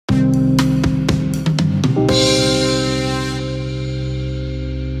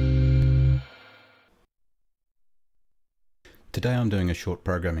Today I'm doing a short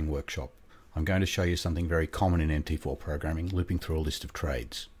programming workshop. I'm going to show you something very common in MT4 programming, looping through a list of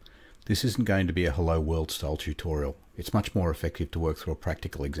trades. This isn't going to be a hello world style tutorial. It's much more effective to work through a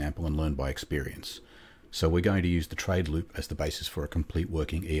practical example and learn by experience. So we're going to use the trade loop as the basis for a complete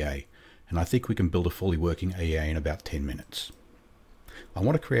working EA, and I think we can build a fully working EA in about 10 minutes. I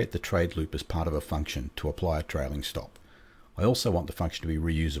want to create the trade loop as part of a function to apply a trailing stop. I also want the function to be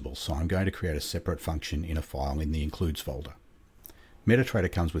reusable, so I'm going to create a separate function in a file in the includes folder.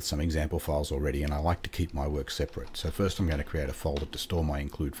 MetaTrader comes with some example files already, and I like to keep my work separate, so first I'm going to create a folder to store my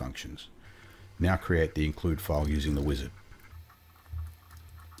include functions. Now create the include file using the wizard.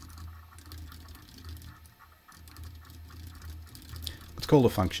 Let's call the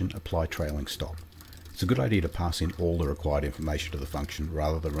function apply trailing stop. It's a good idea to pass in all the required information to the function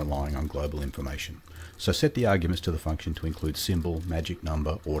rather than relying on global information. So set the arguments to the function to include symbol, magic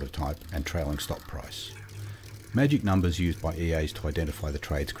number, order type, and trailing stop price. Magic numbers used by EAs to identify the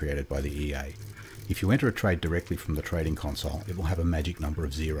trades created by the EA. If you enter a trade directly from the trading console, it will have a magic number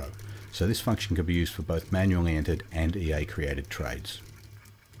of 0. So this function can be used for both manually entered and EA created trades.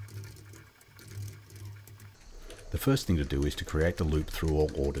 The first thing to do is to create the loop through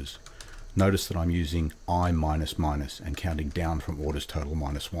all orders. Notice that I'm using I and counting down from orders total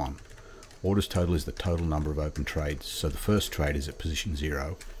 -1. Orders total is the total number of open trades, so the first trade is at position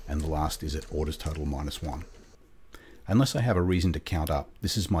 0 and the last is at orders total -1. Unless I have a reason to count up,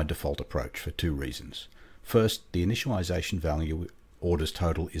 this is my default approach for two reasons. First, the initialization value orders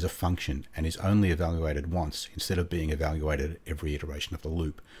total is a function and is only evaluated once instead of being evaluated every iteration of the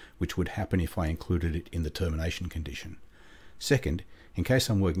loop, which would happen if I included it in the termination condition. Second, in case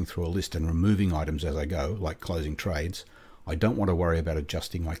I'm working through a list and removing items as I go, like closing trades, I don't want to worry about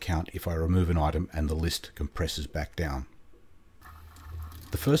adjusting my count if I remove an item and the list compresses back down.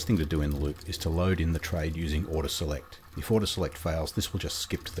 The first thing to do in the loop is to load in the trade using order select. If order select fails, this will just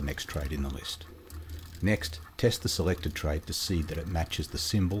skip to the next trade in the list. Next, test the selected trade to see that it matches the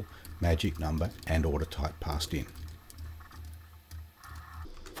symbol, magic number, and order type passed in.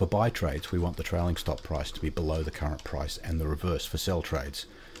 For buy trades, we want the trailing stop price to be below the current price and the reverse for sell trades.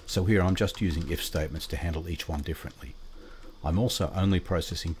 So here I'm just using if statements to handle each one differently. I'm also only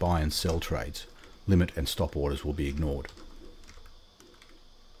processing buy and sell trades. Limit and stop orders will be ignored.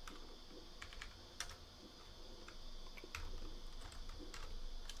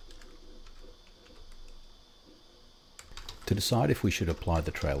 To decide if we should apply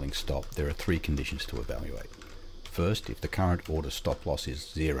the trailing stop, there are three conditions to evaluate. First, if the current order stop loss is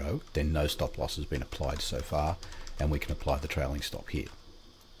 0, then no stop loss has been applied so far, and we can apply the trailing stop here.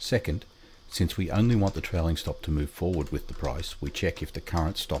 Second, since we only want the trailing stop to move forward with the price, we check if the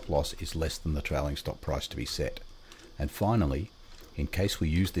current stop loss is less than the trailing stop price to be set. And finally, in case we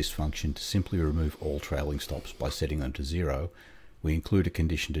use this function to simply remove all trailing stops by setting them to 0, we include a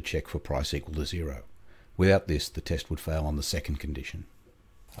condition to check for price equal to 0. Without this, the test would fail on the second condition.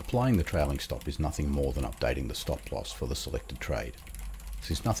 Applying the trailing stop is nothing more than updating the stop loss for the selected trade.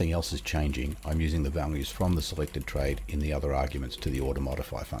 Since nothing else is changing, I'm using the values from the selected trade in the other arguments to the order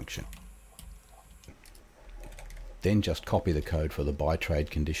modify function. Then just copy the code for the buy trade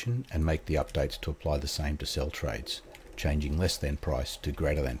condition and make the updates to apply the same to sell trades, changing less than price to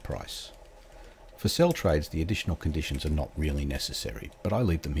greater than price. For sell trades, the additional conditions are not really necessary, but I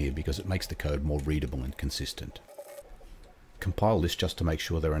leave them here because it makes the code more readable and consistent. Compile this just to make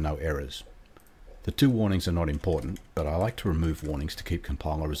sure there are no errors. The two warnings are not important, but I like to remove warnings to keep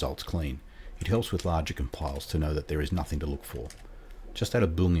compiler results clean. It helps with larger compiles to know that there is nothing to look for. Just add a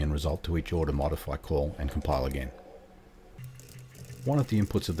Boolean result to each order modify call and compile again. One of the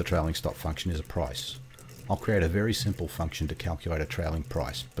inputs of the trailing stop function is a price. I'll create a very simple function to calculate a trailing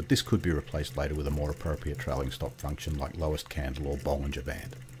price, but this could be replaced later with a more appropriate trailing stop function like lowest candle or Bollinger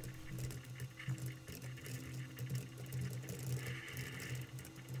Band.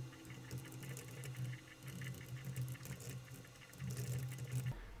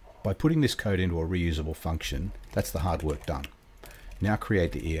 By putting this code into a reusable function, that's the hard work done. Now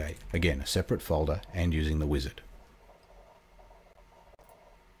create the EA, again a separate folder and using the wizard.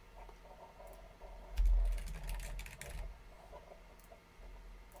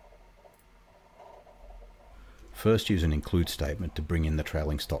 First, use an include statement to bring in the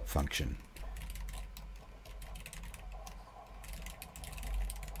trailing stop function.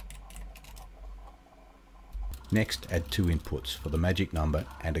 Next, add two inputs for the magic number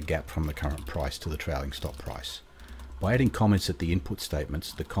and a gap from the current price to the trailing stop price. By adding comments at the input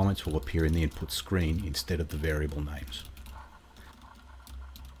statements, the comments will appear in the input screen instead of the variable names.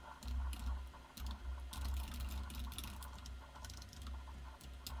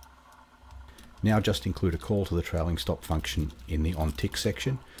 Now just include a call to the trailing stop function in the onTick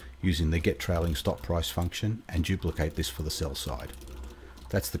section using the getTrailingStop price function and duplicate this for the sell side.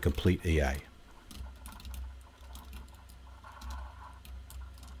 That's the complete EA.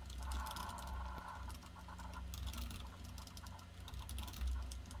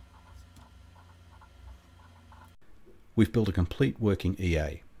 We've built a complete working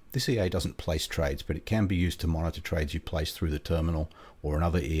EA. This EA doesn't place trades, but it can be used to monitor trades you place through the terminal or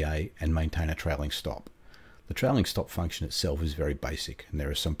another EA and maintain a trailing stop. The trailing stop function itself is very basic, and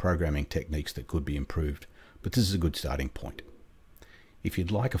there are some programming techniques that could be improved, but this is a good starting point. If you'd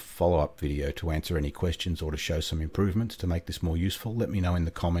like a follow-up video to answer any questions or to show some improvements to make this more useful, let me know in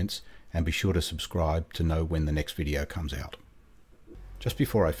the comments, and be sure to subscribe to know when the next video comes out. Just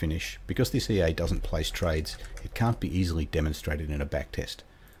before I finish, because this EA doesn't place trades, it can't be easily demonstrated in a backtest.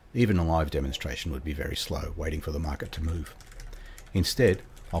 Even a live demonstration would be very slow, waiting for the market to move. Instead,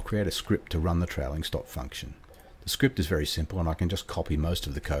 I'll create a script to run the trailing stop function. The script is very simple, and I can just copy most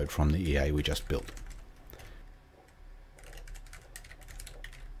of the code from the EA we just built.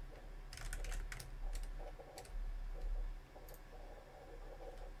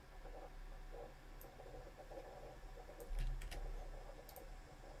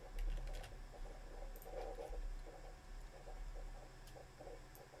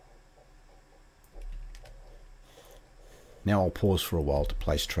 Now I'll pause for a while to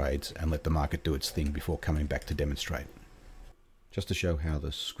place trades and let the market do its thing before coming back to demonstrate. Just to show how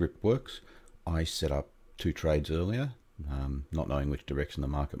the script works, I set up 2 trades earlier, not knowing which direction the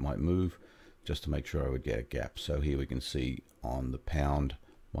market might move, just to make sure I would get a gap. So here we can see on the pound,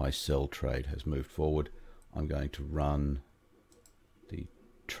 my sell trade has moved forward. I'm going to run the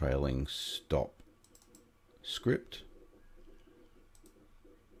trailing stop script.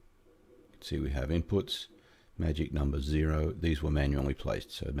 You can see we have inputs. Magic number 0, these were manually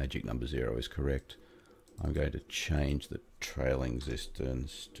placed, so magic number 0 is correct. I'm going to change the trailing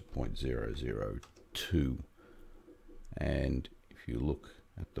resistance to 0.002, and if you look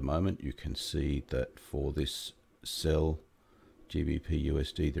at the moment, you can see that for this sell GBP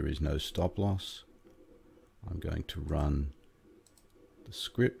USD there is no stop loss. I'm going to run the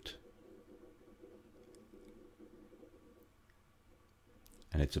script,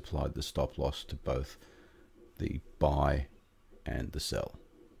 and it's applied the stop loss to both the buy and the sell.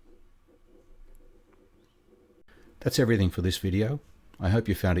 That's everything for this video. I hope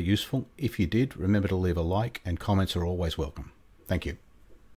you found it useful. If you did, remember to leave a like, and comments are always welcome. Thank you.